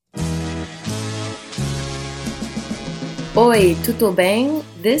Oi, tudo bem?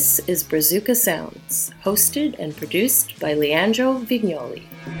 This is Brazuca Sounds, hosted and produced by Leandro Vignoli.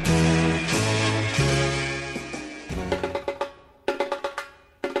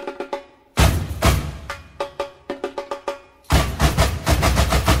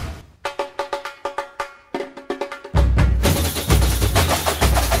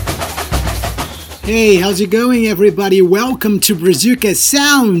 Hey, how's it going, everybody? Welcome to Brazuca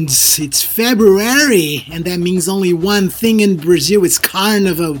Sounds. It's February, and that means only one thing in Brazil. It's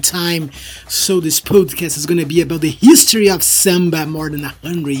carnival time. So this podcast is going to be about the history of samba, more than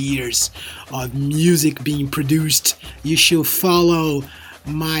 100 years of music being produced. You should follow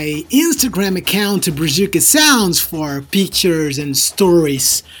my Instagram account, Brazuca Sounds, for pictures and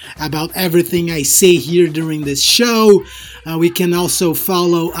stories about everything I say here during this show. We can also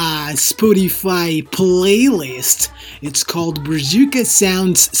follow a Spotify playlist. It's called Brazuca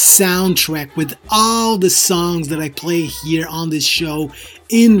Sounds Soundtrack, with all the songs that I play here on this show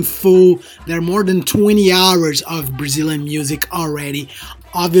in full. There are more than 20 hours of Brazilian music already.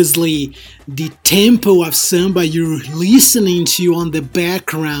 Obviously, the tempo of samba you're listening to on the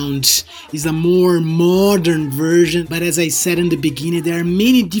background is a more modern version, but as I said in the beginning, there are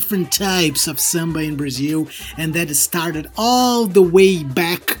many different types of samba in Brazil, and that started all the way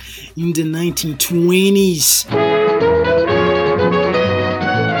back in the 1920s.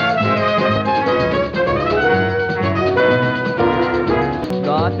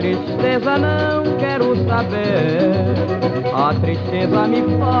 Da tristeza não quero saber. A tristeza me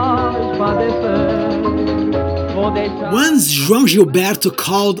faz padecer. Once João Gilberto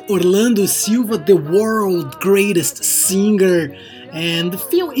called Orlando Silva the world's greatest singer, and a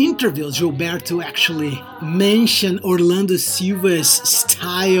few interviews Gilberto actually mentioned Orlando Silva's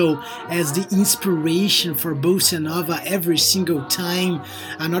style as the inspiration for Bossa Nova every single time.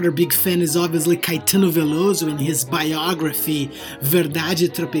 Another big fan is obviously Caetano Veloso. In his biography,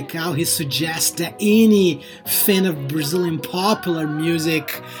 Verdade Tropical, he suggests that any fan of Brazilian popular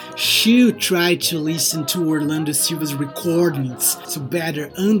music should try to listen to Orlando Silva's recordings to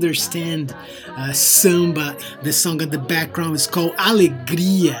better understand samba. The song in the background is called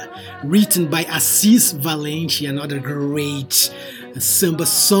Alegria, written by Assis Valente, another great samba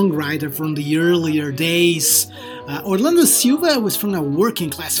songwriter from the earlier days. Orlando Silva was from a working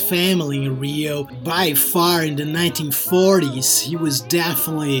class family in Rio. By far, in the 1940s, he was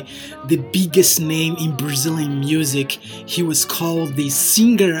definitely the biggest name in Brazilian music. He was called the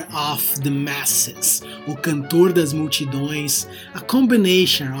singer of the masses, o cantor das multidões, a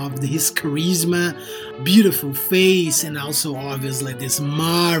combination of his charisma, beautiful face, and also obviously this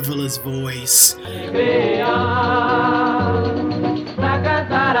marvelous voice.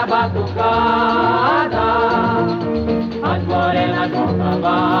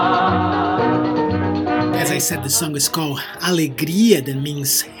 As I said, the song is called Alegria, that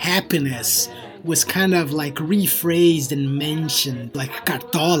means happiness. Was kind of like rephrased and mentioned, like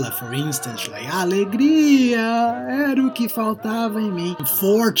Cartola, for instance, like Alegria era o que faltava em mim.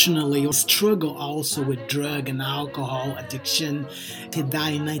 Unfortunately, he struggled also with drug and alcohol addiction. He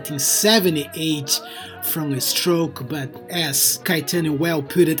died in 1978 from a stroke, but as Caetano well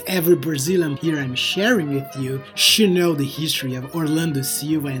put it, every Brazilian here I'm sharing with you should know the history of Orlando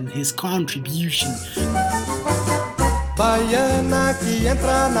Silva and his contribution. Baiana que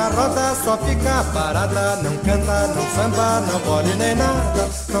entra na roda só fica parada, não canta, não samba, não pode nem nada,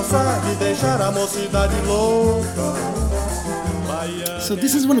 não sabe deixar a mocidade louca. So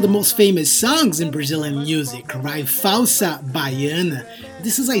this is one of the most famous songs in Brazilian music, right? Falsa Baiana.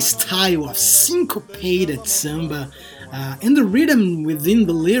 This is a style of syncopated samba, and the rhythm within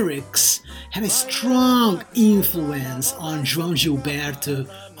the lyrics had a strong influence on João Gilberto,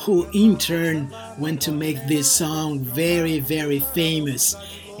 who in turn went to make this song very, very famous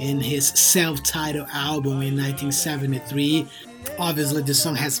in his self-titled album in 1973. Obviously, the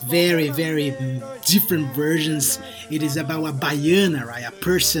song has very, very different versions. It is about a baiana, right? A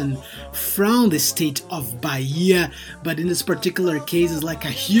person from the state of Bahia. But in this particular case, it's like a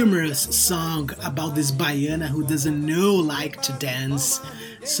humorous song about this baiana who doesn't know like to dance.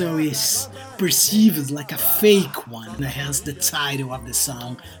 So it's perceived as like a fake one. Hence the title of the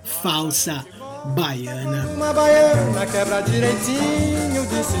song, Falsa Baiana. Uma baiana quebra direitinho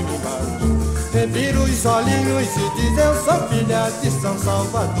de cima e baixo. Revira os olhinhos e diz eu sou filha de São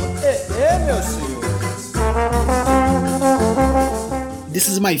Salvador. Meu senhor. This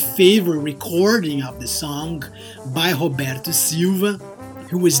is my favorite recording of the song by Roberto Silva,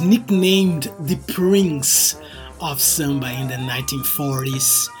 who was nicknamed the Prince of Samba in the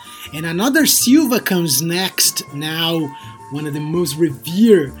 1940s. And another Silva comes next now, one of the most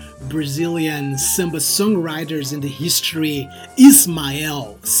revered Brazilian samba songwriters in the history,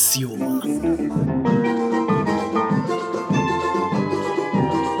 Ismael Silva.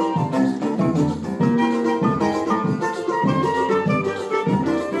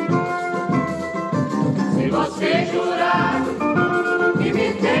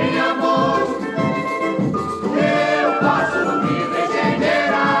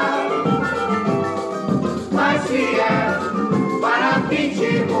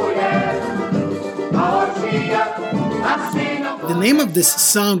 The name of this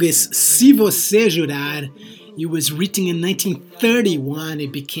song is Se Você Jurar. It was written in 1931.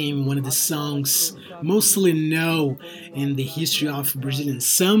 It became one of the songs mostly known in the history of Brazilian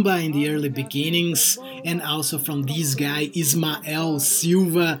samba in the early beginnings, and also from this guy, Ismael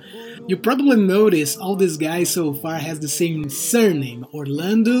Silva. You probably notice all these guys so far has the same surname,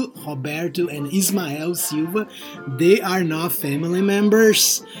 Orlando, Roberto, and Ismael Silva. They are not family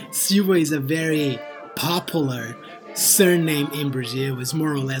members. Silva is a very popular surname in Brazil. It's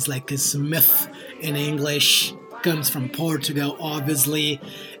more or less like a Smith in English. Comes from Portugal, obviously.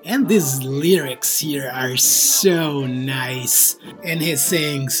 And these lyrics here are so nice. And he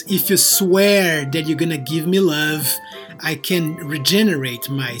sings, if you swear that you're gonna give me love, I can regenerate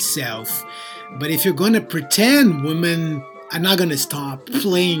myself. But if you're gonna pretend, woman, I'm not gonna stop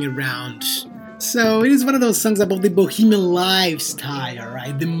playing around. So it is one of those songs about the bohemian lifestyle,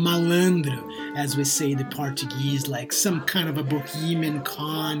 right? The malandro, as we say the Portuguese, like some kind of a bohemian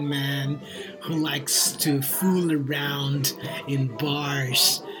con man who likes to fool around in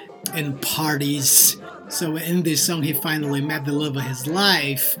bars and parties. So in this song he finally met the love of his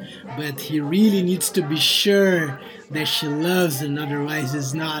life, but he really needs to be sure that she loves him, otherwise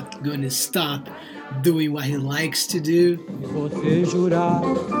he's not going to stop doing what he likes to do. Você jurar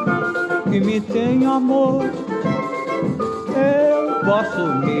que me tem amor, eu posso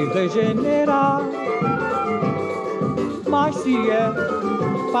me regenerar, mas se é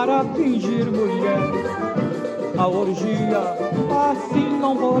para fingir mulher, a orgia assim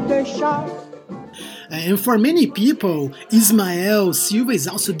não vou deixar. And for many people, Ismael Silva is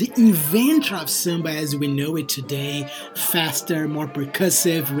also the inventor of samba as we know it today. Faster, more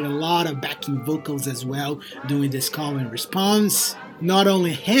percussive, with a lot of backing vocals as well, doing this call and response. Not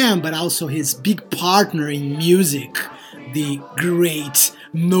only him, but also his big partner in music, the great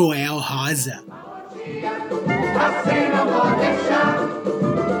Noel Rosa.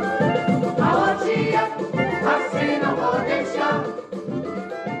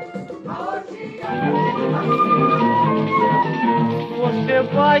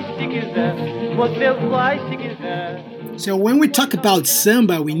 So when we talk about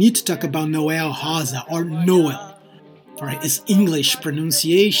samba, we need to talk about Noel Rosa, or Noel. For his English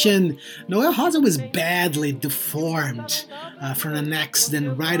pronunciation, Noel Rosa was badly deformed from an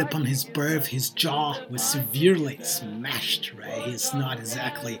accident right upon his birth. His jaw was severely smashed, right? He's not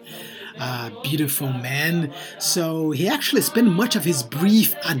exactly a beautiful man. So he actually spent much of his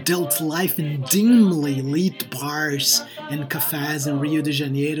brief adult life in dimly lit bars and cafes in Rio de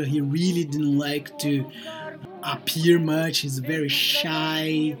Janeiro. He really didn't like to appear much. He's very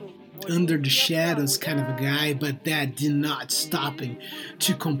shy, under the shadows kind of a guy, but that did not stop him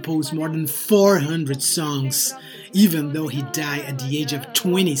to compose more than 400 songs, even though he died at the age of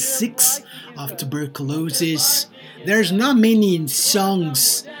 26 of tuberculosis. There's not many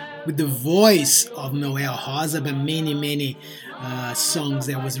songs with the voice of Noel Rosa, but many songs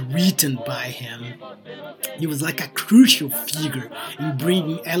that was written by him. He was like a crucial figure in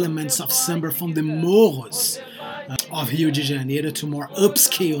bringing elements of samba from the morros of Rio de Janeiro to more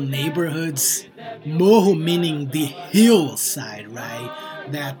upscale neighborhoods. Morro meaning the hillside, right?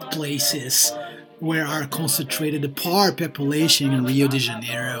 That places where are concentrated the poor population in Rio de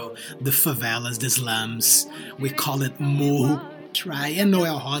Janeiro, the favelas, the slums. We call it morro. Right? And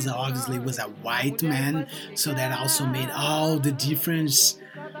Noel Rosa obviously was a white man, so that also made all the difference,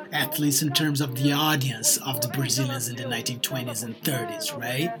 at least in terms of the audience of the Brazilians in the 1920s and 30s,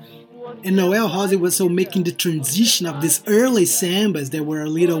 right? And Noel Rosa was so making the transition of these early sambas that were a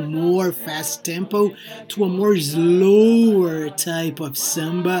little more fast tempo to a more slower type of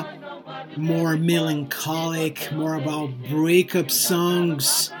samba, more melancholic, more about breakup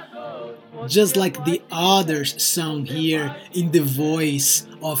songs, just like the others sung here in the voice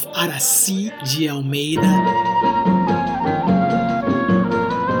of Aracy de Almeida.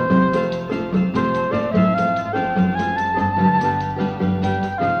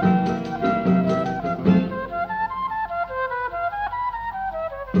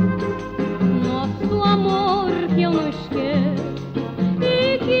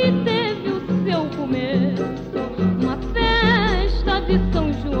 Uma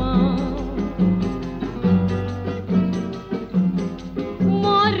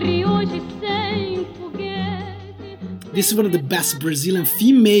This is one of the best Brazilian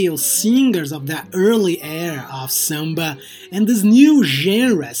female singers of that early era of samba, and this new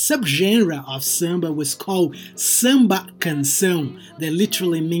subgenre of samba was called samba canção, that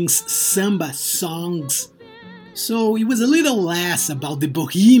literally means samba songs. So it was a little less about the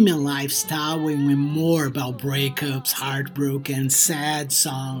bohemian lifestyle and more about breakups, heartbreak, and sad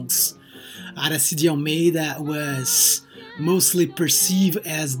songs. Aracide Almeida was mostly perceived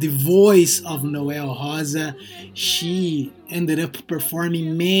as the voice of Noel Rosa. She ended up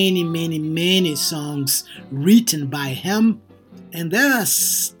performing many songs written by him. And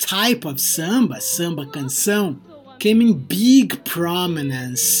this type of samba canção, came in big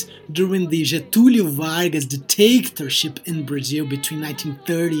prominence during the Getúlio Vargas dictatorship in Brazil between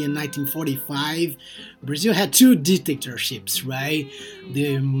 1930 and 1945. Brazil had two dictatorships, right?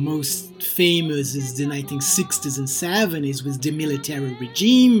 The most famous is the 1960s and 70s with the military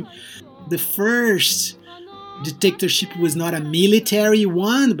regime. The first dictatorship was not a military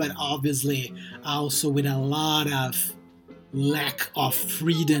one, but obviously also with a lot of lack of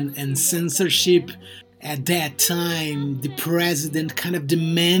freedom and censorship. At that time, the president kind of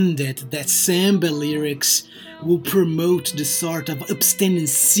demanded that samba lyrics will promote the sort of upstanding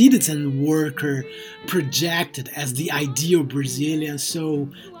citizen worker projected as the ideal Brazilian. So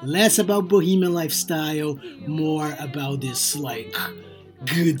less about bohemian lifestyle, more about this like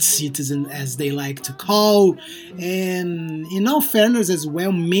good citizen, as they like to call. And in all fairness as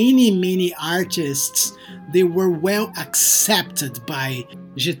well, many artists, they were well accepted by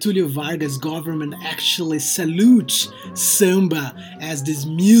Getúlio Vargas' government. Actually salutes samba as this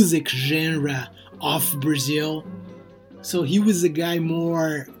music genre of Brazil. So he was a guy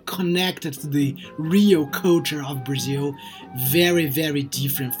more connected to the real culture of Brazil, very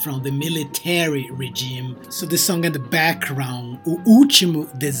different from the military regime. So the song in the background, O Último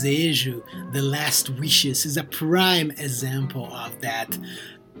Desejo, The Last Wishes, is a prime example of that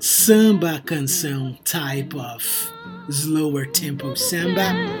samba canção type of slower tempo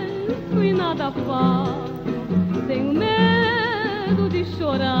samba. E nada faz, tenho medo de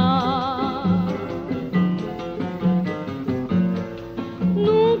chorar.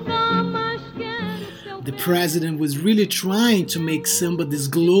 The president was really trying to make samba this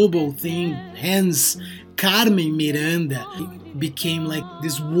global thing, hence Carmen Miranda became like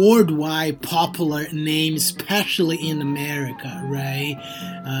this worldwide popular name, especially in America, right?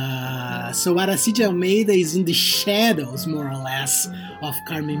 So Aracide Almeida is in the shadows, more or less, of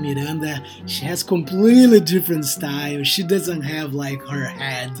Carmen Miranda. She has completely different style. She doesn't have like her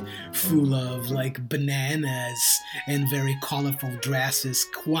head full of like bananas and very colorful dresses,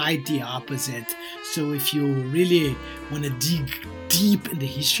 quite the opposite. So if you really want to dig deep in the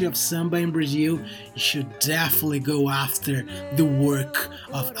history of samba in Brazil, you should definitely go after the work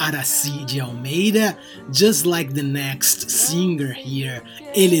of Aracide Almeida, just like the next singer here,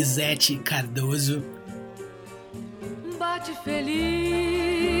 Elisete Cardoso. Bate feliz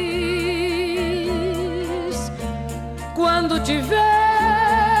quando te ver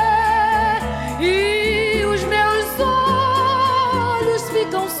e os meus olhos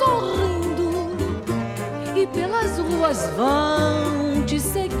ficam sorrindo e pelas ruas vão te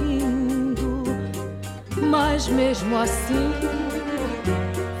seguindo, mas mesmo assim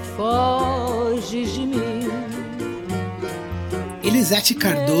foges de mim. Elisete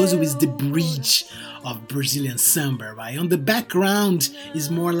Cardoso is the bridge of Brazilian samba, right? On the background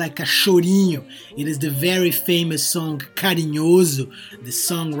is more like a chorinho. It is the very famous song Carinhoso, the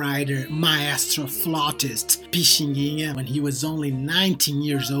songwriter, maestro, flautist Pixinguinha, when he was only 19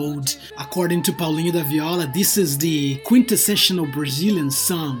 years old. According to Paulinho da Viola, this is the quintessential Brazilian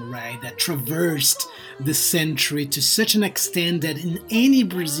song, right? That traversed the century to such an extent that in any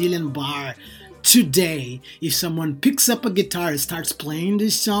Brazilian bar today, if someone picks up a guitar and starts playing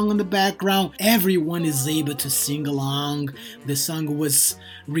this song in the background, everyone is able to sing along. The song was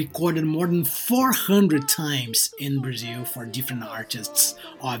recorded more than 400 times in Brazil for different artists.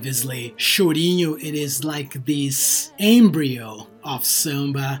 Obviously, chorinho, it is like this embryo of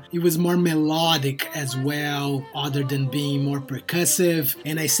samba. It was more melodic as well, other than being more percussive.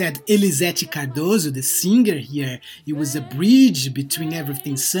 And I said Elisete Cardoso, the singer here, it was a bridge between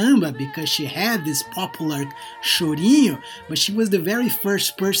everything samba because she had this popular chorinho, but she was the very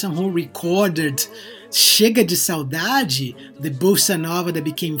first person who recorded Chega de Saudade, the bossa nova that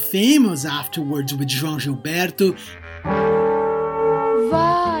became famous afterwards with João Gilberto.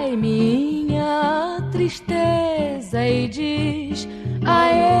 Vai minha tristeza e diz a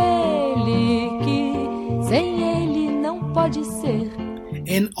ele que sem ele não pode ser.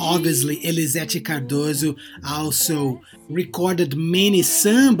 And obviously, Elisete Cardoso also recorded many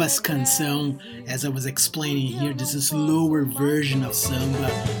sambas canção. As I was explaining here, this is a slower version of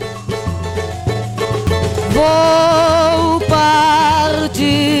samba. Vou partir,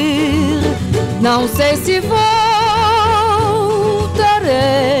 não sei se voltarei.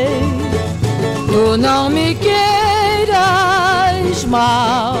 Tu não me queiras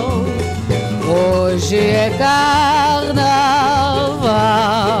mal, hoje é carnaval.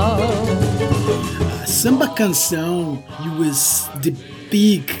 Samba canção, it was the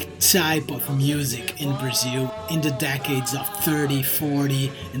big type of music in Brazil in the decades of 30,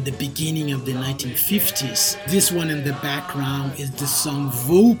 40, and the beginning of the 1950s. This one in the background is the song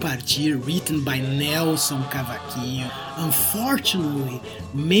Vou Partir, written by Nelson Cavaquinho. Unfortunately,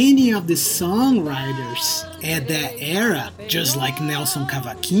 many of the songwriters at that era, just like Nelson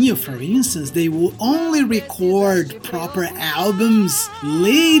Cavaquinho for instance, they will only record proper albums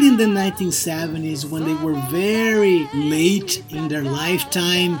late in the 1970s when they were very late in their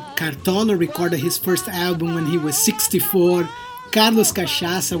lifetime. Cartola recorded his first album when he was 64, Carlos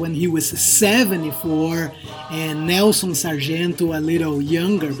Cachaça when he was 74, and Nelson Sargento a little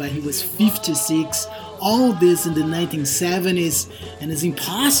younger, but he was 56. All this in the 1970s, and it's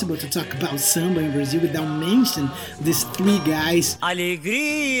impossible to talk about samba in Brazil without mentioning these three guys.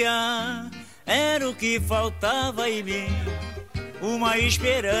 Alegria era o que faltava em mim, uma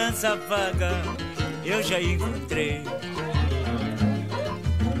esperança vaga eu já encontrei.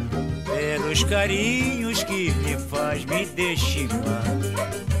 Pelos carinhos que me faz me deixar,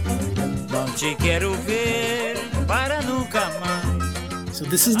 não te quero ver para nunca mais. So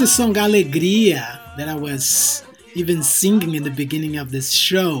this is the song Alegria that I was even singing in the beginning of this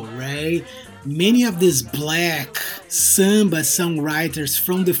show, right? Many of these black samba songwriters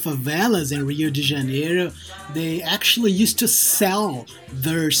from the favelas in Rio de Janeiro, they actually used to sell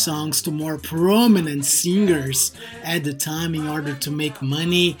their songs to more prominent singers at the time in order to make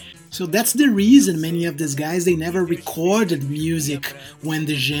money. So that's the reason many of these guys, they never recorded music when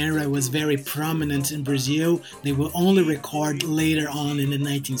the genre was very prominent in Brazil. They will only record later on in the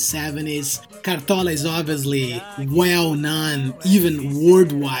 1970s. Cartola is obviously well known even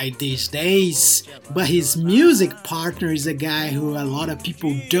worldwide these days, but his music partner is a guy who a lot of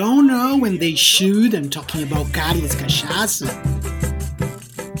people don't know and they should. I'm talking about Carlos Cachaça.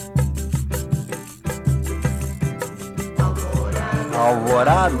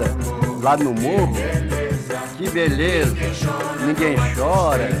 Alvorada, lá no morro, que beleza, ninguém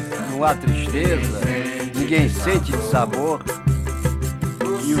chora, não há tristeza, ninguém sente de sabor,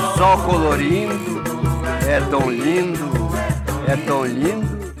 e o sol colorindo, é tão lindo, é tão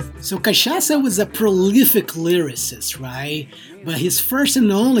lindo. So Cachaça was a prolific lyricist, right? But his first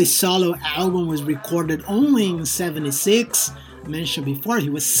and only solo album was recorded only in 76. Mentioned before, he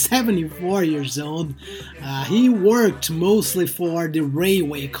was 74 years old. He worked mostly for the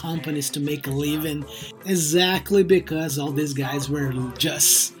railway companies to make a living, exactly because all these guys were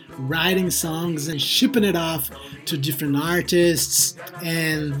just writing songs and shipping it off to different artists.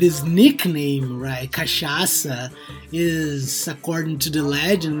 And this nickname, right, Cachaça, is, according to the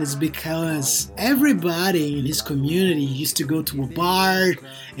legend, is because everybody in his community used to go to a bar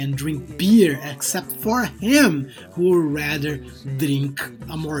and drink beer, except for him, who would rather drink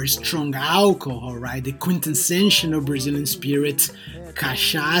a more strong alcohol, right? The quintessential Brazilian spirit,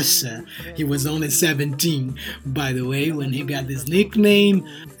 Cachaça. He was only 17, by the way, when he got this nickname.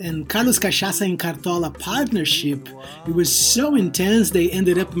 And Carlos Cachaça and Cartola partnership, it was so intense they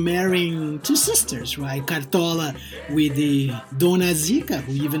ended up marrying two sisters, right? Cartola with the Dona Zica,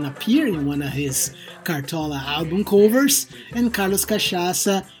 who even appeared in one of his Cartola album covers, and Carlos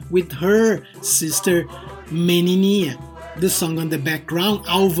Cachaça with her sister Menininha. The song on the background,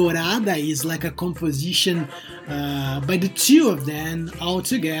 Alvorada, is like a composition by the two of them all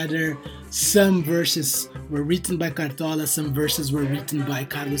together. Some verses were written by Cartola, some verses were written by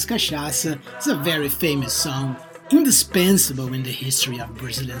Carlos Cachaça. It's a very famous song, indispensable in the history of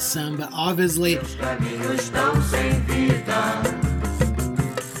Brazilian samba, obviously.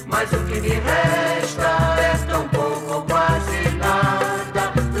 Mas o que me resta é tão pouco ou quase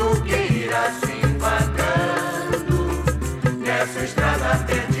nada do que ir assim vagando nessa estrada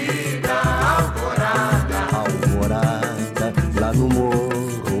perdida, alvorada. Alvorada, lá no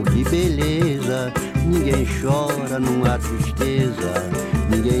morro, que beleza, ninguém chora, não há tristeza,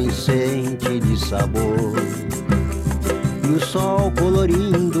 ninguém sente de sabor. E o sol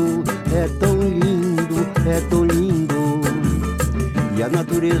colorindo é tão lindo, é tão lindo. E a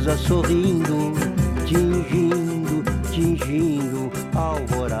natureza sorrindo, tingindo, tingindo,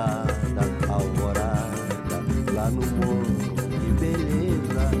 alvorada, alvorada, lá no morro, que beleza.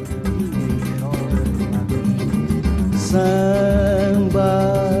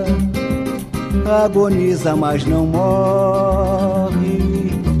 samba agoniza, mas não morre.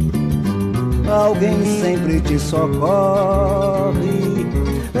 Alguém sempre te socorre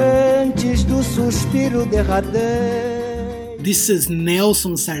antes do suspiro derradeiro. This is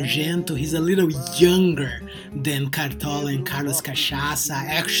Nelson Sargento. He's a little younger than Cartola and Carlos Cachaça.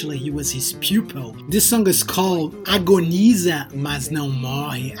 Actually, he was his pupil. This song is called Agoniza, mas não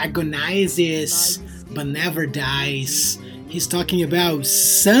morre. Agonizes, but never dies. He's talking about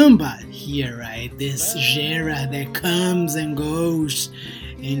samba here, right? This genre that comes and goes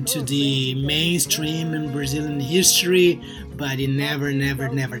into the mainstream in Brazilian history, but it never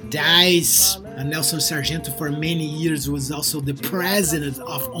dies. Nelson Sargento for many years was also the president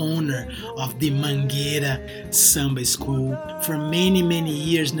of owner of the Mangueira Samba School. For many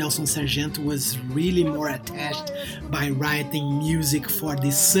years, Nelson Sargento was really more attached by writing music for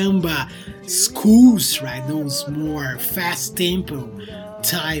the samba schools, right? Those more fast tempo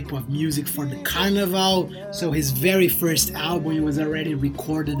type of music for the carnival. So his very first album was already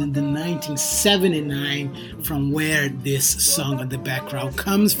recorded in the 1979, from where this song on the background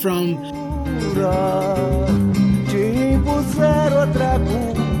comes from. De impuser outra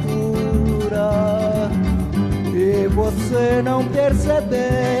cultura e você não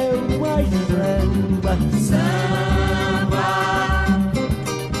percebeu, mas samba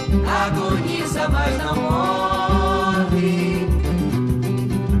agoniza, mas não morre.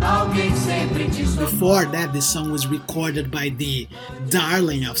 Alguém sempre te socorre. Before that, the song was recorded by the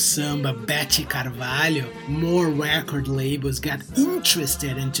darling of samba, Betty Carvalho. More record labels got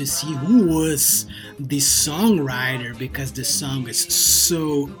interested in to see who was the songwriter, because the song is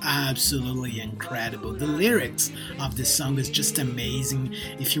so absolutely incredible. The lyrics of the song is just amazing.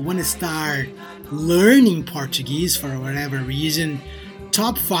 If you want to start learning Portuguese for whatever reason,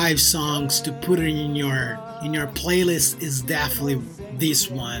 top 5 songs to put in your playlist is definitely this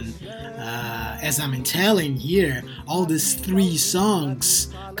one. As I'm telling here, all these 3 songs,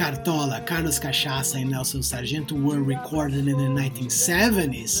 Cartola, Carlos Cachaça, and Nelson Sargento, were recorded in the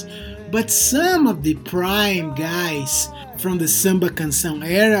 1970s. But some of the prime guys from the samba canção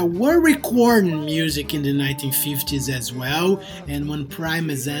era were recording music in the 1950s as well. And one prime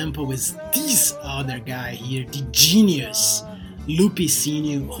example is this other guy here, the genius,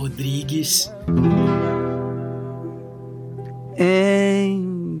 Lupicínio Rodrigues.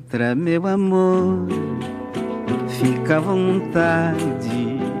 Entra, meu amor, fica à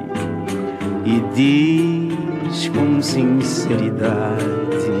vontade e diz com sinceridade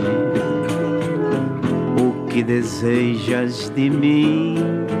o que desejas de mim.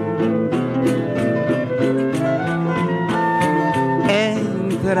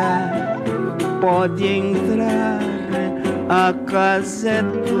 Entra, pode entrar, a casa é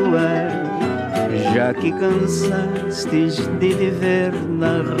tua. Já que cansastes de viver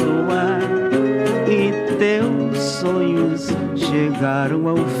na rua e teus sonhos chegaram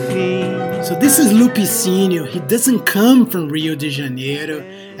ao fim. So this is Lupicínio. He doesn't come from Rio de Janeiro.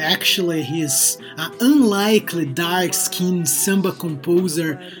 Actually, he's an unlikely dark-skinned samba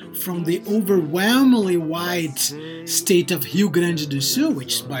composer from the overwhelmingly white state of Rio Grande do Sul,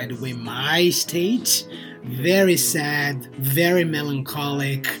 which is, by the way, my state. Very sad, very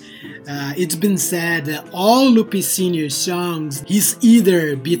melancholic. It's been said that all Lupicínio's songs, he's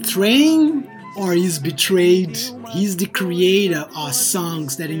either betraying or he's betrayed. He's the creator of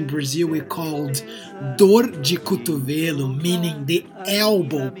songs that in Brazil we called dor de cotovelo, meaning the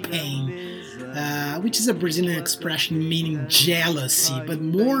elbow pain, which is a Brazilian expression meaning jealousy, but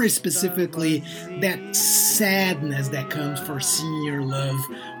more specifically that sadness that comes for seeing your love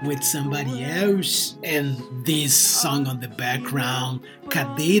with somebody else. And this song on the background,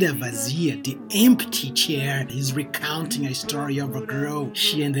 Cadeira Vazia, the empty chair, is recounting a story of a girl.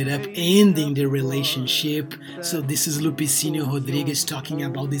 She ended up ending the relationship. So this is Lupicínio Rodrigues talking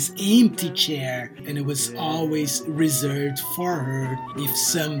about this empty chair, and it was always reserved for her if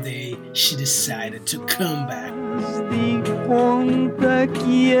someday she decided to come back. De conta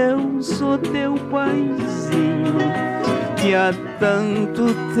que eu sou teu paizinho, que há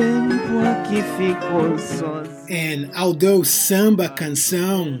tanto tempo aqui ficou sozinho. And although samba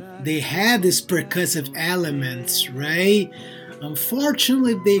canção, they had these percussive elements, right?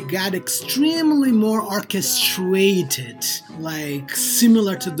 Unfortunately, they got extremely more orchestrated, like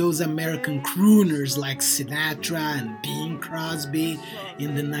similar to those American crooners like Sinatra and Bing Crosby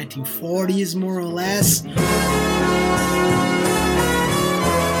in the 1940s, more or less.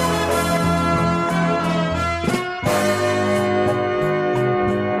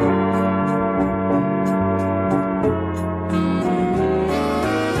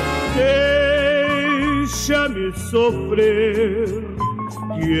 deixa-me sofrer,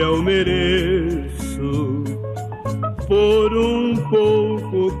 que eu mereço por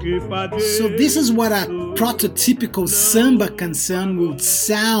pouco que padeço. So this is what a prototypical samba canção would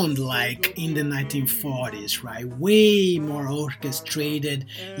sound like in the 1940s, right? Way more orchestrated.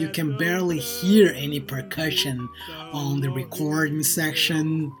 You can barely hear any percussion on the recording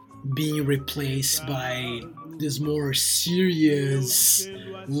section, being replaced by this more serious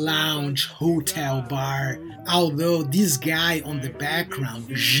lounge hotel bar. Although this guy on the background,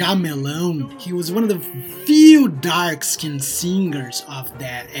 Jamelão, he was one of the few dark-skinned singers of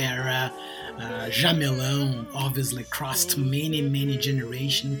that era. Jamelão obviously crossed many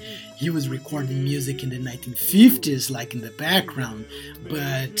generations. He was recording music in the 1950s, like in the background,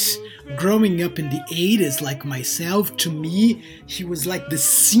 but growing up in the 80s, like myself, to me, he was like the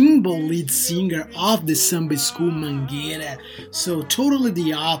symbol lead singer of the samba school Mangueira. So totally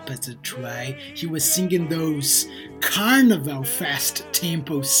the opposite, right? He was singing those carnival fast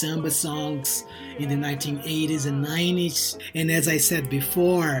tempo samba songs in the 1980s and 90s. And as I said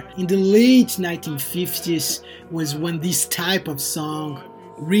before, in the late 1950s was when this type of song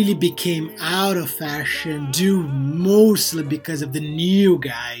really became out of fashion, due mostly because of the new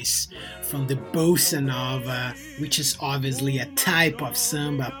guys from the Bossa Nova, which is obviously a type of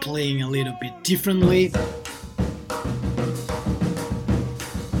samba playing a little bit differently.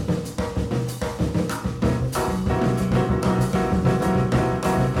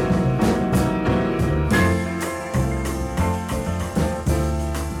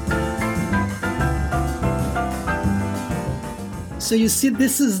 So you see,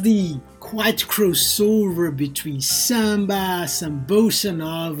 this is the quite crossover between samba, some bossa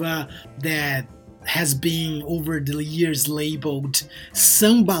nova that has been over the years labeled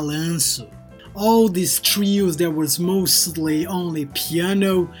sambalanço. All these trios that was mostly only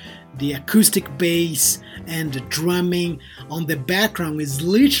piano, the acoustic bass, and the drumming on the background is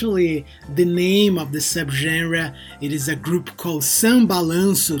literally the name of the subgenre. It is a group called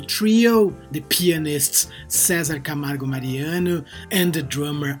Sambalanço Trio, the pianists César Camargo Mariano and the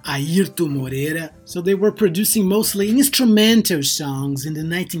drummer Ayrton Moreira. So they were producing mostly instrumental songs in the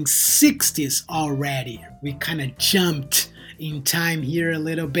 1960s already. We kind of jumped in time here a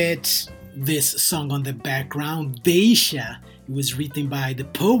little bit. This song on the background, Deixa, it was written by the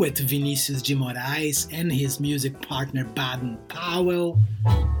poet Vinícius de Moraes and his music partner Baden Powell.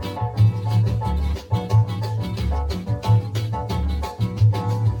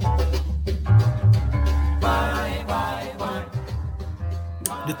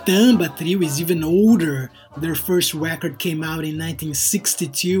 The Tamba Trio is even older. Their first record came out in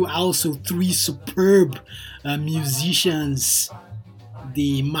 1962. Also, three superb musicians.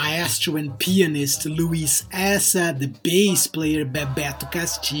 The maestro and pianist Luis Essa, the bass player Bebeto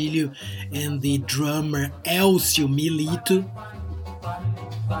Castilho, and the drummer Elcio Milito.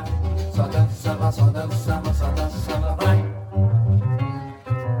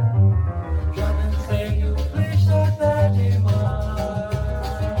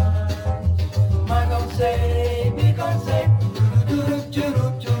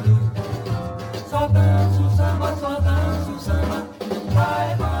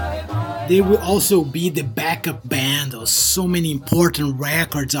 They will also be the backup band of so many important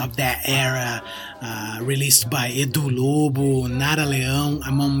records of that era, released by Edu Lobo, Nara Leão,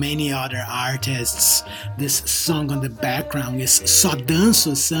 among many other artists. This song on the background is Só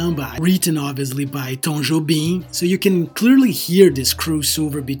Danço Samba, written obviously by Tom Jobim. So you can clearly hear this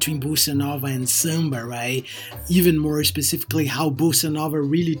crossover between Bossa Nova and Samba, right? Even more specifically, how Bossa Nova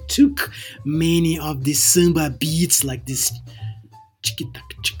really took many of the Samba beats, like this chick-tac,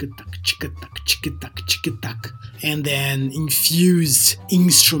 chick-tac, chick-tac, chick-tac, chick-tac, and then infused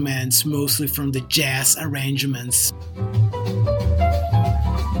instruments, mostly from the jazz arrangements.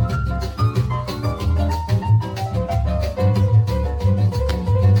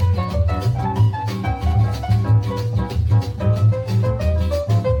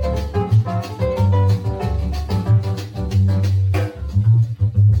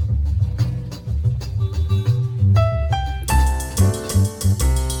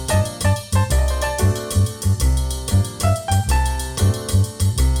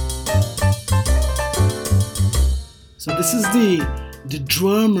 So this is the the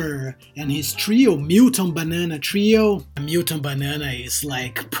drummer and his trio, Milton Banana Trio. Milton Banana is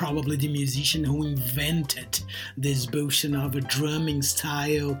like probably the musician who invented this bossa nova drumming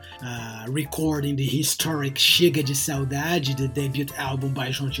style, recording the historic Chega de Saudade, the debut album by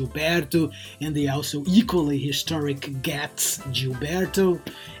João Gilberto, and the also equally historic Gats Gilberto.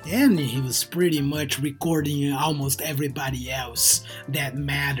 And he was pretty much recording almost everybody else that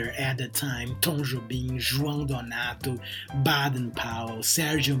mattered at the time. Tom Jobim, João Donato, Baden Powell,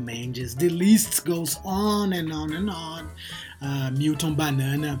 Sergio Mendes. The list goes on and on and on. Milton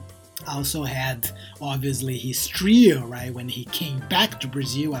Banana also had obviously his trio, right, when he came back to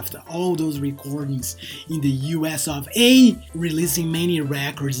Brazil after all those recordings in the US of A, releasing many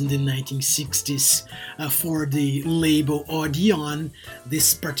records in the 1960s for the label Odeon.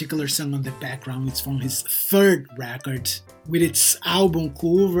 This particular song on the background is from his third record, with its album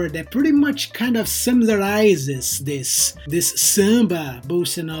cover that pretty much kind of summarizes this samba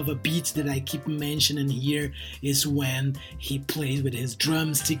bossa nova beat that I keep mentioning here, is when he played with his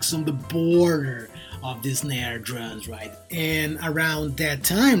drumsticks on the border of the snare drums, right? And around that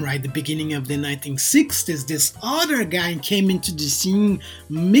time, right, the beginning of the 1960s, this other guy came into the scene,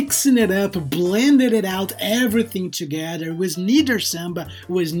 mixing it up, blended it out, everything together. It was neither samba, it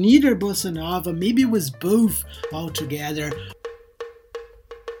was neither bossa nova, maybe it was both all together.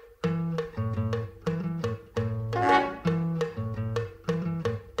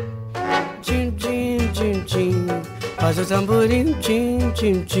 Tchim, tchim, tchim, tchim, faz o tamborim, tchim,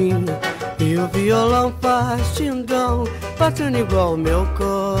 tchim, tchim, e o violão faz tindom, batendo igual meu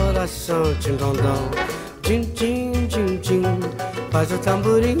coração, tindondão. Tchim, tchim, tchim, tchim, faz o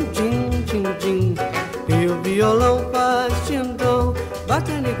tamborim, tchim, tchim, tchim, e o violão faz tindom,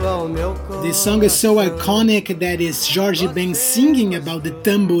 batendo igual meu coração. This song is so iconic that is Jorge Ben singing about the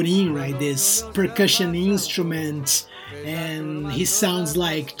tamborim, right? This percussion instrument. And he sounds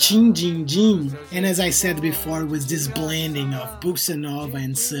like Chin Jin Jin. And as I said before, with this blending of bossa nova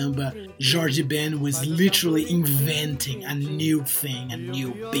and samba, Jorge Ben was literally inventing a new thing, a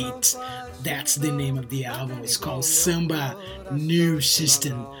new beat. That's the name of the album. It's called Samba New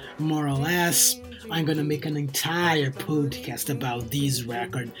System, more or less. I'm gonna make an entire podcast about this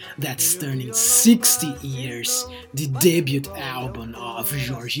record that's turning 60 years, the debut album of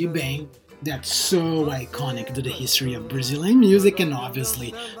Jorge Ben. That's so iconic to the history of Brazilian music and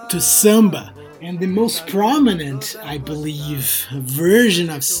obviously to samba. And the most prominent, I believe, version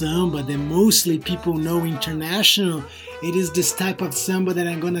of samba that mostly people know international, it is this type of samba that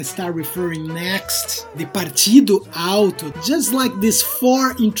I'm gonna start referring next, the Partido Alto. Just like these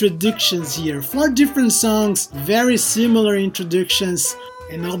 4 introductions here, 4 different songs, very similar introductions,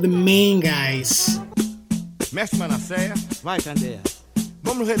 and all the main guys. Mestre Manasseia, vai, Candeia.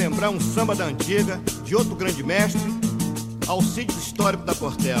 Vamos relembrar samba da antiga, de outro grande mestre, Alcides Histórico da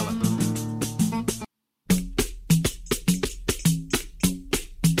Portela.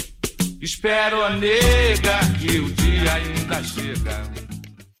 Espero a nega que o dia ainda chega.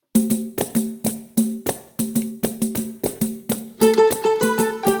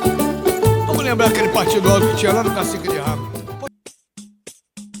 Vamos lembrar aquele partido alto que tinha lá no Cacique de Rabo.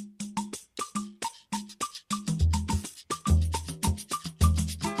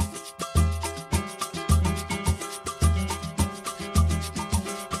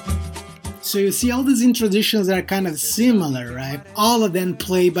 So you see all these introductions are kind of similar, right? All of them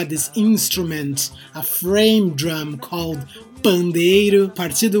played by this instrument, a frame drum called pandeiro.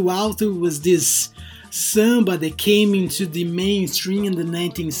 Partido Alto was this samba that came into the mainstream in the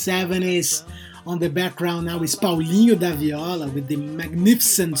 1970s. On the background now is Paulinho da Viola with the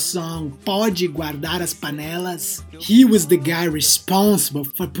magnificent song Pode Guardar as Panelas. He was the guy responsible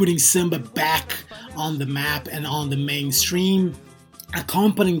for putting samba back on the map and on the mainstream.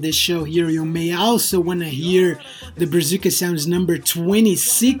 Accompanying this show here, you may also want to hear the Brazuca Sounds number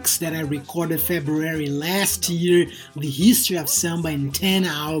 26 that I recorded February last year, the history of samba in 10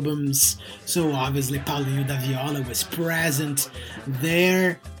 albums. So obviously Paulinho da Viola was present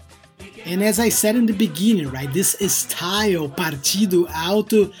there. And as I said in the beginning, right, this style, Partido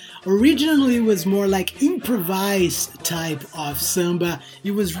Alto, originally was more like improvised type of samba.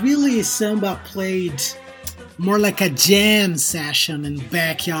 It was really samba played more like a jam session in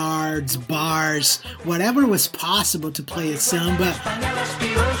backyards, bars, whatever was possible to play a samba.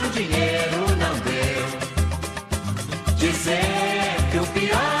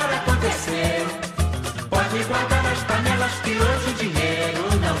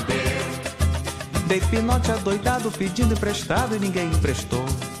 Dei pinote adoidado pedindo emprestado e ninguém emprestou.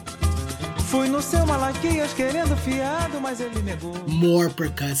 Fui no seu Malaquias querendo fiado, mas ele negou. More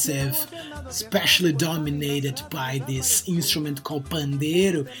percussive, especially dominated by this instrument called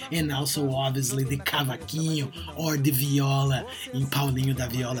pandeiro, and also obviously the cavaquinho or the viola in Paulinho da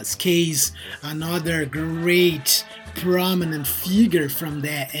Viola's case. Another great prominent figure from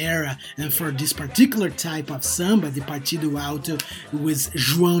that era and for this particular type of samba, the Partido Alto, was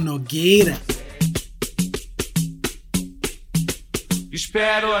João Nogueira.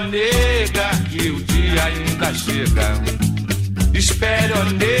 Espero, nega, que o dia ainda chega.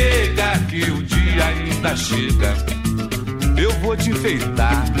 Espero, nega, que o dia ainda chega. Eu vou te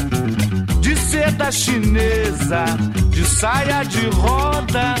enfeitar de seda chinesa, de saia de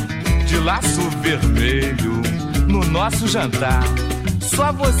roda, de laço vermelho no nosso jantar.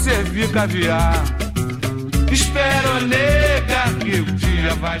 Só você vir caviar. Espero, nega, que o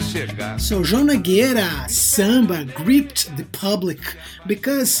dia vai chegar. So João Nogueira samba gripped the public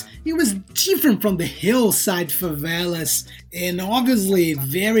because it was different from the hillside favelas and obviously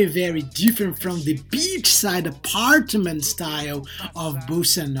very, very different from the beachside apartment style of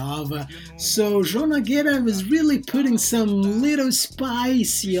Bossa Nova. So João Nogueira was really putting some little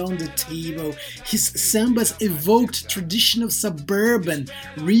spicy on the table. His sambas evoked traditional suburban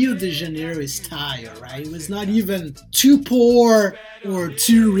Rio de Janeiro style, right? It was not even too poor or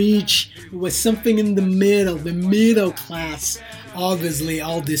too rich. It was something in the middle class. Obviously,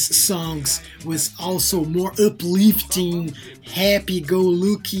 all these songs was also more uplifting,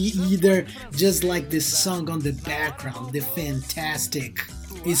 happy-go-lucky either, just like this song on the background, the fantastic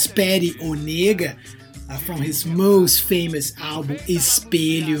Espere o Nega, from his most famous album,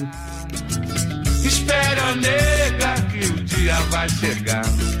 Espelho. Espere, o nega, que o dia vai chegar.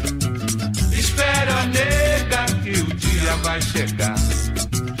 Espere, o nega, que o dia vai chegar.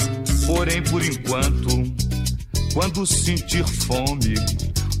 Porém, por enquanto, quando sentir fome,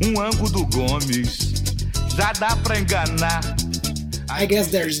 ango do Gomes já dá pra enganar. I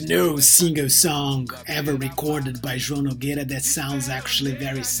guess there's no single song ever recorded by João Nogueira that sounds actually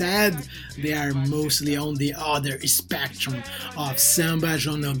very sad. They are mostly on the other spectrum of samba.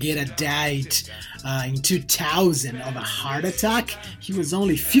 João Nogueira died in 2000 of a heart attack. He was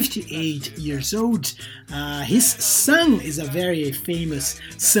only 58 years old. His son is a very famous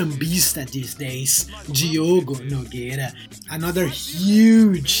sambista these days, Diogo Nogueira, another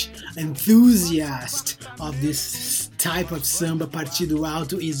huge enthusiast of this type of samba Partido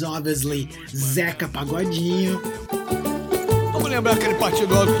Alto is obviously Zeca Pagodinho. Vamos lembrar aquele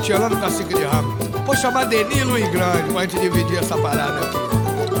Partido Alto que tinha lá no Cacique de Ramo. Vou chamar Denilo em grande pra gente dividir essa parada aqui.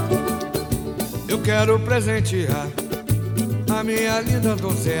 Eu quero presentear a minha linda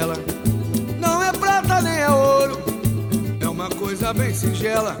donzela. Não é prata nem é ouro, é uma coisa bem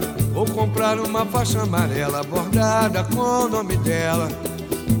singela. Vou comprar uma faixa amarela bordada com o nome dela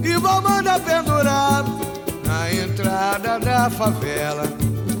e vou mandar pendurar na entrada da favela.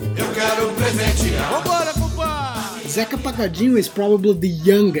 Eu quero presentear. Vambora, compadre! Zeca Pagodinho is probably the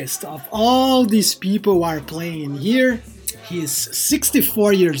youngest of all these people who are playing here. He is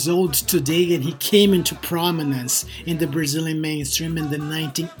 64 years old today and he came into prominence in the Brazilian mainstream in the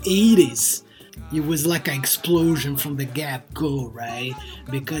 1980s. It was like an explosion from the get-go, right?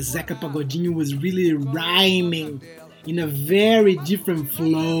 Because Zeca Pagodinho was really rhyming in a very different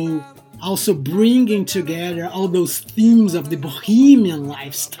flow, also bringing together all those themes of the bohemian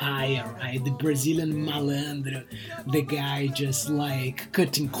lifestyle, right? The Brazilian malandro, the guy just like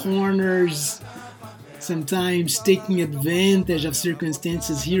cutting corners, sometimes taking advantage of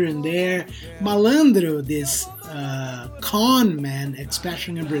circumstances here and there. Malandro, this con man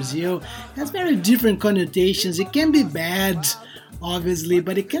expression in Brazil, has very different connotations. It can be bad, obviously,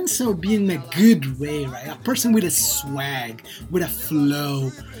 but it can still be in a good way, right? A person with a swag, with a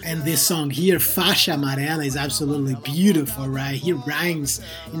flow. And this song here, Faixa Amarela, is absolutely beautiful, right? He rhymes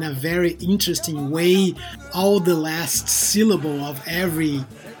in a very interesting way. All the last syllable of every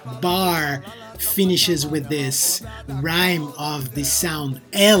bar finishes with this rhyme of the sound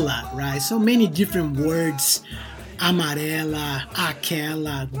ela, right? So many different words. Amarela,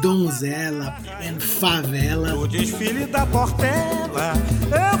 aquela, donzela and favela. No desfile da Portela,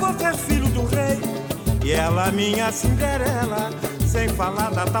 eu vou ser filho do rei e ela minha Cinderela, sem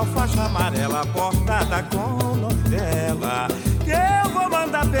falar da tal faixa amarela bordada com o nome dela, que eu vou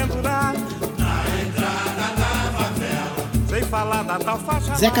mandar pendurar na entrada da favela.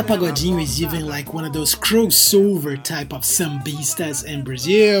 Zeca Pagodinho is even like one of those crossover type of sambistas in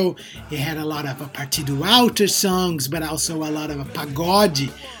Brazil. He had a lot of Partido Alto songs, but also a lot of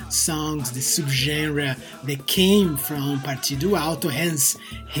pagode songs, the subgenre that came from Partido Alto, hence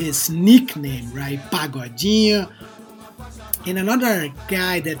his nickname, right? Pagodinho. And another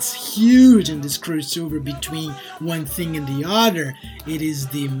guy that's huge in this crossover between one thing and the other, it is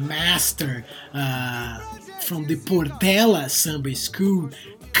the master from the Portela Samba School,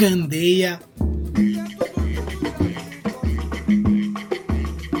 Candeia.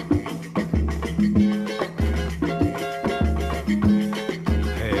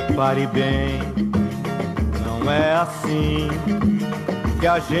 Repare bem, não é assim que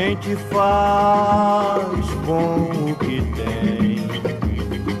a gente faz com o que tem.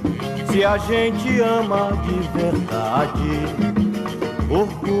 Se a gente ama de verdade,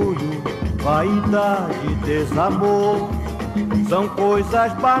 orgulho, vaidade, desamor são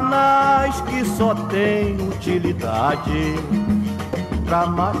coisas banais que só têm utilidade pra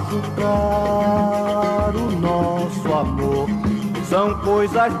machucar o nosso amor. São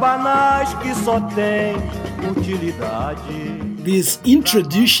coisas banais que só têm utilidade. This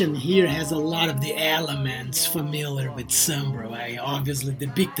introduction here has a lot of the elements familiar with samba, right? Obviously the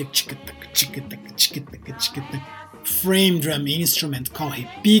big frame drum instrument called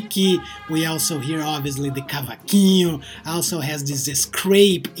repique. We also hear obviously the cavaquinho. Also has this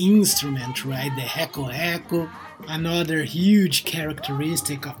scrape instrument, right? The reco-reco. Another huge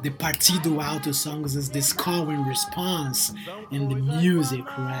characteristic of the Partido Alto songs is this call and response in the music,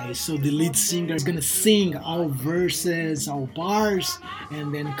 right? So the lead singer is gonna sing all verses, all bars,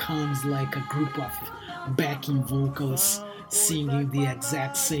 and then comes like a group of backing vocals singing the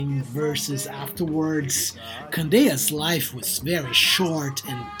exact same verses afterwards. Candeia's life was very short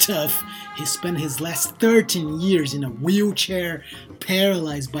and tough. He spent his last 13 years in a wheelchair,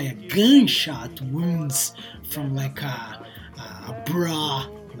 paralyzed by a gunshot wounds from like a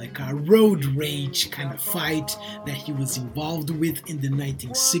road rage kind of fight that he was involved with in the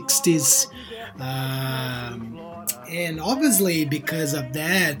 1960s. And obviously because of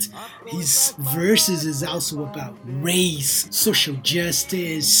that, his verses is also about race, social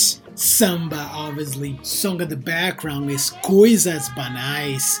justice, samba, obviously. Song at the background is Coisas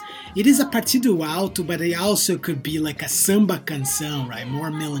Banais. It is a partido alto, but it also could be like a samba canção, right?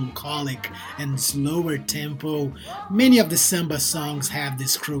 More melancholic and slower tempo. Many of the samba songs have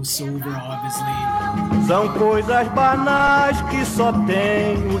this crossover, obviously. São coisas banais que só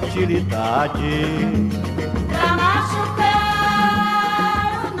têm utilidade pra machucar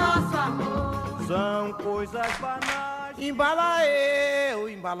o nosso amor. São coisas banais. Embala eu,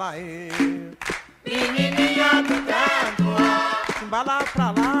 menininha do canto. Embala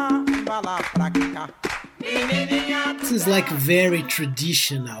pra lá, embala pra cá. This is like very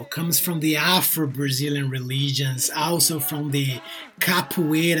traditional, comes from the Afro-Brazilian religions, also from the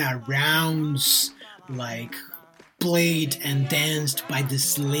capoeira rounds, like played and danced by the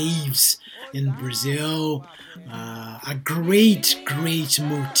slaves in Brazil. A great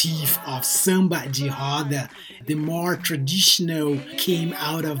motif of samba de roda. The more traditional came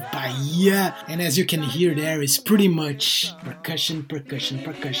out of Bahia, and as you can hear there is pretty much percussion,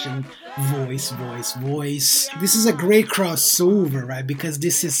 voice. This is a great crossover, right? Because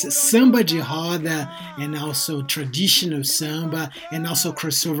this is samba de roda and also traditional samba and also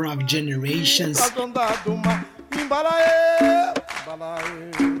crossover of generations.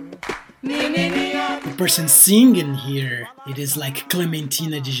 The person singing here, it is like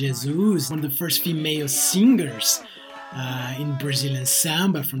Clementina de Jesus, one of the first female singers in Brazilian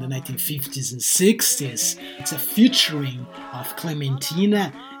samba from the 1950s and 60s. It's a featuring of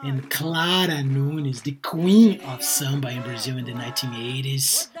Clementina and Clara Nunes, the queen of samba in Brazil in the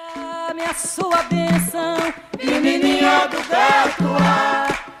 1980s. Minha sua bênção, menininha do gato,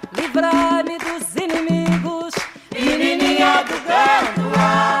 livrai-me dos inimigos, menininha do gato,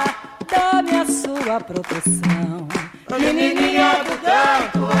 dá-me a sua proteção, menininha do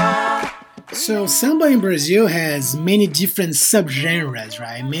gato. So samba in Brazil has many different subgenres,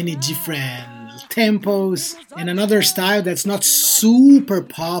 right? Many different tempos. And another style that's not super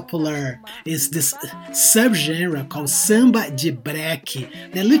popular is this subgenre called samba de break,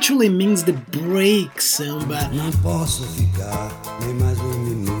 that literally means the break samba. Não posso ficar nem mais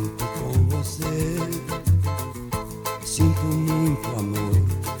minuto com você. Sinto muito amor,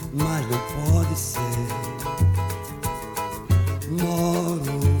 mas não pode ser.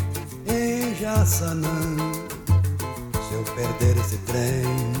 Moro em Jaçanã. Se eu perder esse trem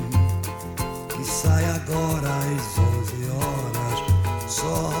que sai agora às 11 horas,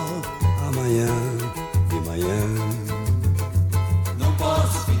 só amanhã de manhã. Não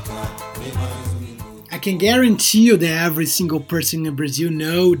posso ficar nem mais minuto. I can guarantee you that every single person in Brazil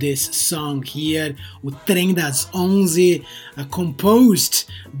know this song here, O Trem das 11, composed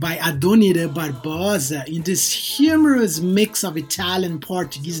by Adoniran Barbosa in this humorous mix of Italian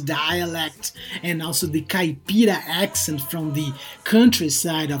Portuguese dialect and also the caipira accent from the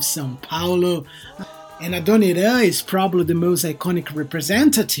countryside of São Paulo. And Adoniran is probably the most iconic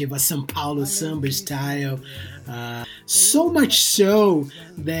representative of São Paulo samba style. So much so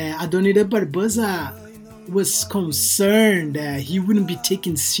that Adoniran Barbosa was concerned that he wouldn't be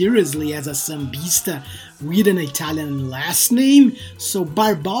taken seriously as a sambista with an Italian last name. So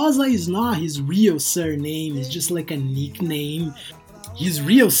Barbosa is not his real surname, it's just like a nickname. His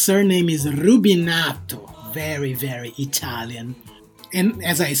real surname is Rubinato, very, very Italian. And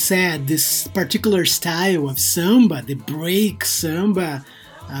as I said, this particular style of samba, the break samba,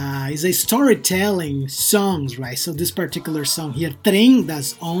 is a storytelling songs, right? So this particular song here, Trem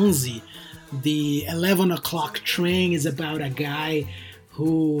das 11, the 11 o'clock train, is about a guy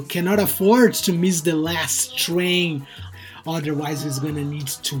who cannot afford to miss the last train, otherwise he's gonna need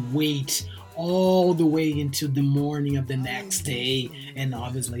to wait all the way into the morning of the next day, and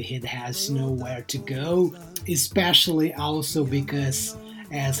obviously he has nowhere to go, especially also because,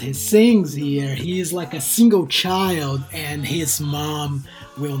 as he sings here, he is like a single child and his mom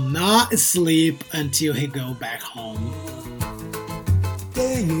will not sleep until he go back home.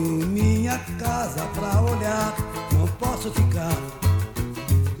 Tenho minha casa pra olhar, não posso ficar.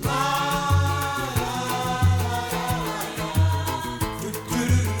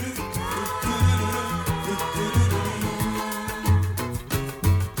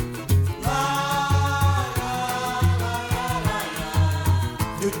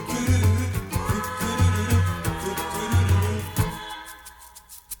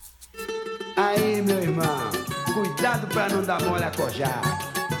 Aí, meu irmão, cuidado pra não dar mole a cojar.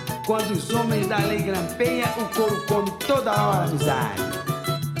 Quando os homens da lei grampeiam, o couro come toda hora amizade.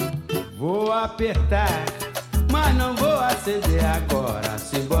 Vou apertar, mas não vou acender agora.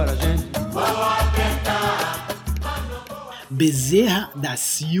 Simbora, gente. Vou apertar. Bezerra da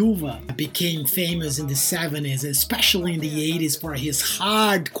Silva became famous in the 70s, especially in the 80s, for his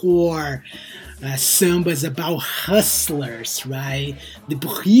hardcore sambas about hustlers, right? The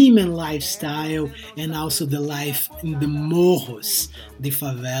bohemian lifestyle and also the life in the morros, the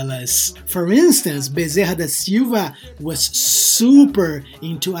favelas. For instance, Bezerra da Silva was super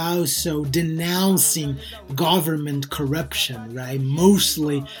into also denouncing government corruption, right?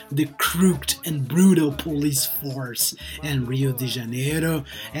 Mostly the crooked and brutal police force in Rio de Janeiro.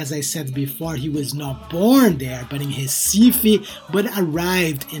 As I said before, he was not born there, but in Recife, but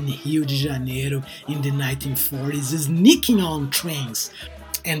arrived in Rio de Janeiro in the 1940s, sneaking on trains.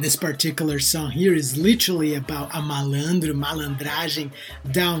 And this particular song here is literally about a malandro, malandragem,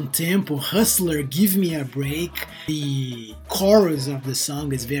 down-tempo, hustler, give me a break. The chorus of the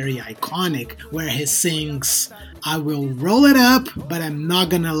song is very iconic, where he sings, I will roll it up, but I'm not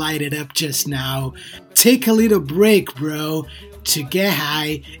gonna light it up just now. Take a little break, bro. To get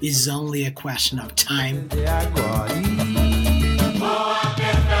high is only a question of time.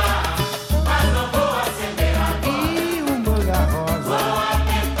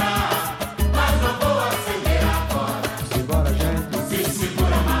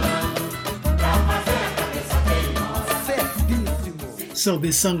 So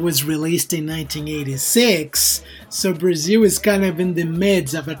this song was released in 1986, so Brazil is kind of in the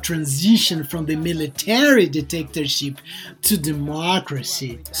midst of a transition from the military dictatorship to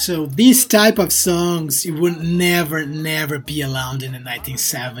democracy. So these type of songs, it would never be allowed in the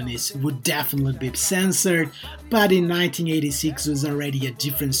 1970s. It would definitely be censored, but in 1986 was already a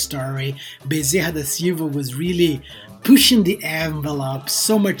different story. Bezerra da Silva was really pushing the envelope,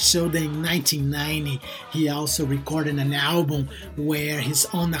 so much so that in 1990 he also recorded an album where he's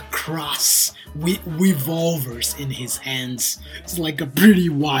on a cross with revolvers in his hands. It's like a pretty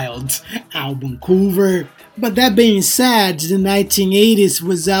wild album cover. But that being said, the 1980s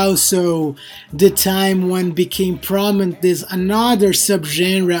was also the time when became prominent this another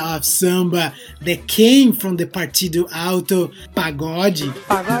subgenre of samba that came from the Partido Alto, pagode.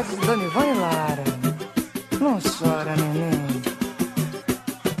 Pagode de Dona Ivone Lara. Não chora, neném.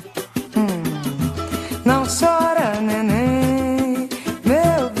 Não chora, neném,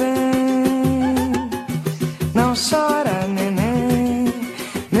 meu bem. Não chora, neném,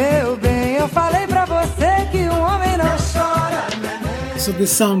 meu bem. Eu falei pra você que um homem não chora, neném. So the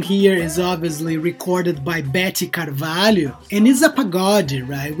song here is obviously recorded by Betty Carvalho and is a pagode,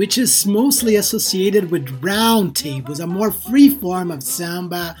 right? Which is mostly associated with round tables, a more free form of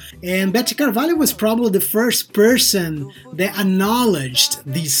samba. And Betty Carvalho was probably the first person that acknowledged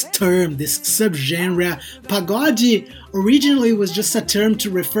this term, this subgenre. Pagode originally was just a term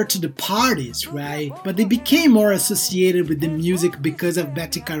to refer to the parties, right? But they became more associated with the music because of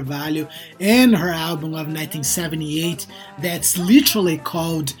Betty Carvalho and her album of 1978 that's literally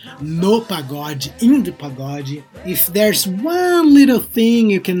called No Pagode, in the Pagode. If there's one little thing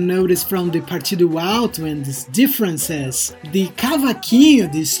you can notice from the Partido Alto and these differences, the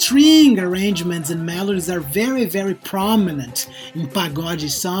cavaquinho, the string arrangements and melodies are very, very prominent in pagode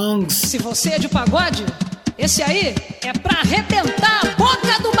songs. Se você é de pagode, esse aí é pra arrebentar a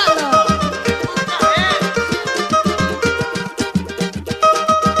boca do balão.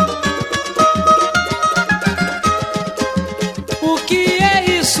 O que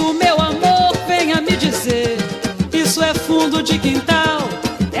é isso, meu amor? Venha me dizer. Isso é fundo de quintal,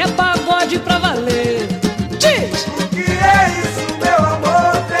 é pagode pra valer. Diz! O que é isso, meu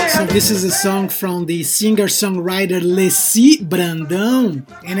amor? So this is a song from the singer-songwriter Leci Brandão,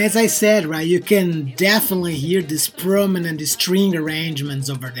 and as I said, right, you can definitely hear this prominent string arrangements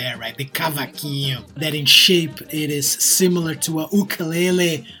over there, right, the cavaquinho, that in shape it is similar to a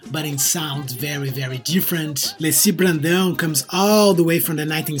ukulele, but in sound very, very different. Leci Brandão comes all the way from the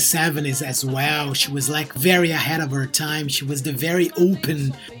 1970s as well. She was like very ahead of her time. She was the very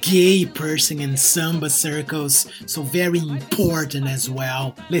open gay person in samba circles, so very important as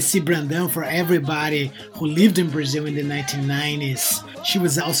well. Leci Brandão, for everybody who lived in Brazil in the 1990s, she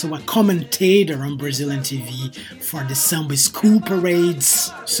was also a commentator on Brazilian TV for the samba school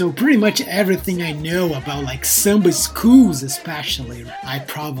parades. So pretty much everything I know about like samba schools especially, I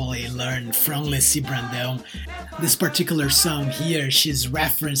probably learned from Leci Brandão. This particular song here, she's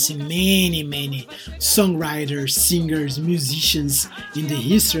referencing many songwriters, singers, musicians in the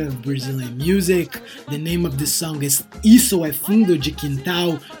history of Brazilian music. The name of the song is Isso é Fundo de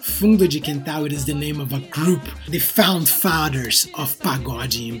Quintal. Fundo de Quintal, it is the name of a group, the found fathers of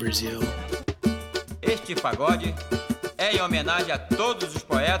pagode in Brazil. Este pagode é em homenagem a todos os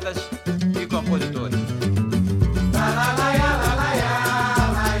poetas e compositores.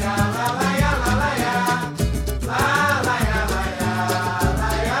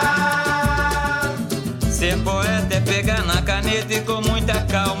 Ser poeta é pegar na caneta e com muita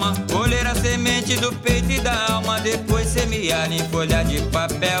calma colher a semente do peito e da alma, depois semear em folha de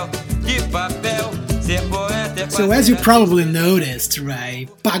papel, de papel. Ser poeta é So as you probably noticed, right,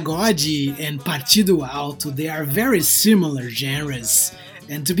 pagode and Partido Alto, they are very similar genres.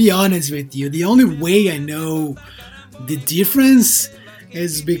 And to be honest with you, the only way I know the difference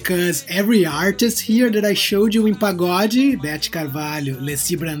is because every artist here that I showed you in pagode, Betty Carvalho,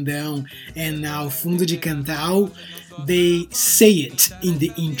 Leci Brandão, and now Fundo de Quintal, they say it in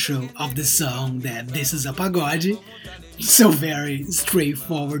the intro of the song that this is a pagode. So very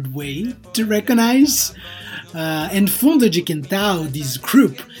straightforward way to recognize. And Fundo de Quintal, this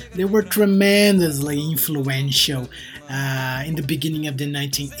group, they were tremendously influential. In the beginning of the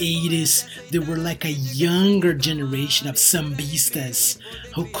 1980s, they were like a younger generation of sambistas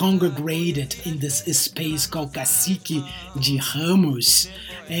who congregated in this space called Cacique de Ramos.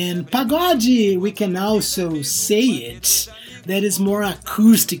 And pagode, we can also say it, that is more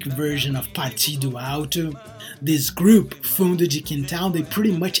acoustic version of Partido Alto. This group, Fundo de Quintal, they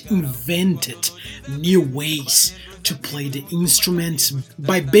pretty much invented new ways to play the instruments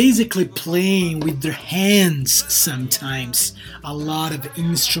by basically playing with their hands sometimes. A lot of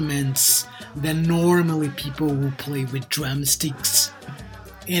instruments that normally people will play with drumsticks.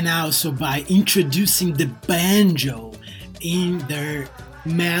 And also by introducing the banjo in their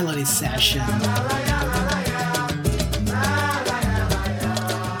melody session.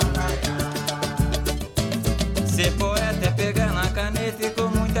 Ser poeta é pegar na caneta e com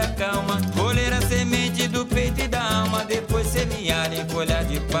muita calma colher a semente do peito e da alma, depois semear em folha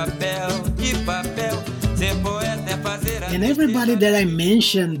de papel, de papel. Ser poeta é fazer a... And everybody that I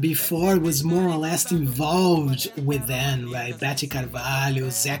mentioned before was more or less involved with them, right? Betty Carvalho,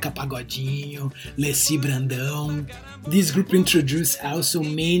 Zeca Pagodinho, Leci Brandão. This group introduced also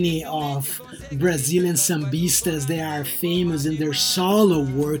many of Brazilian sambistas that are famous in their solo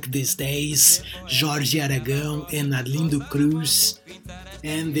work these days, Jorge Aragão and Arlindo Cruz.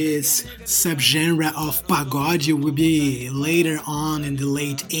 And this subgenre of pagode will be later on in the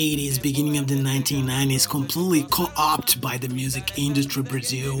late 80s, beginning of the 1990s, completely co-opted by the music industry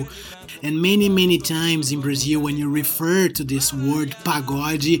Brazil. And many times in Brazil, when you refer to this word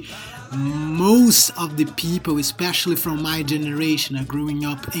pagode, most of the people, especially from my generation, growing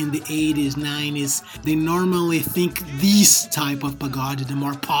up in the 80s, 90s, they normally think this type of pagode, the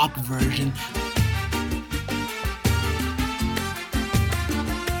more pop version.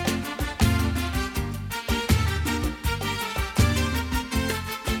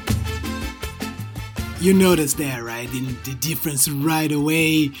 You notice that, right? The difference right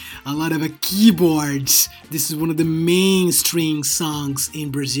away. A lot of keyboards. This is one of the mainstream songs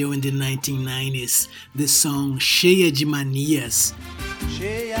in Brazil in the 1990s. The song Cheia de Manias.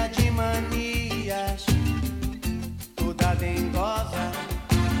 Cheia de manias, toda dengosa,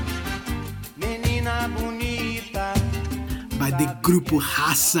 menina bonita. By the Grupo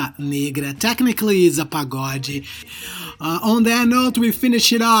Raça Negra. Technically, it's a pagode. On that note, we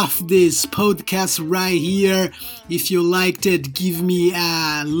finish it off this podcast right here. If you liked it, give me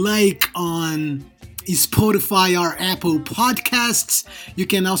a like on Spotify or Apple Podcasts. You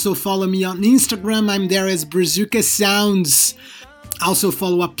can also follow me on Instagram. I'm there as Brazuca Sounds. Also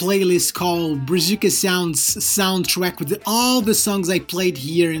follow a playlist called Brazuca Sounds Soundtrack with all the songs I played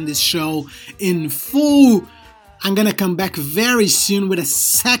here in this show in full. I'm gonna come back very soon with a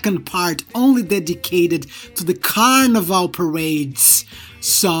second part only dedicated to the Carnival Parades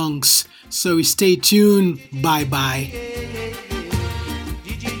songs. So stay tuned. Bye bye.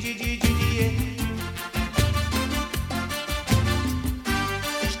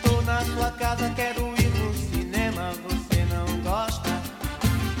 Estou na sua casa, quero ir no cinema, você não gosta?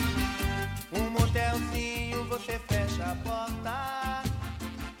 Motelzinho, você fecha a porta.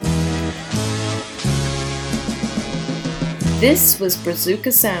 This was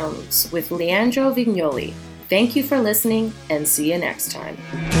Brazuca Sounds with Leandro Vignoli. Thank you for listening and see you next time.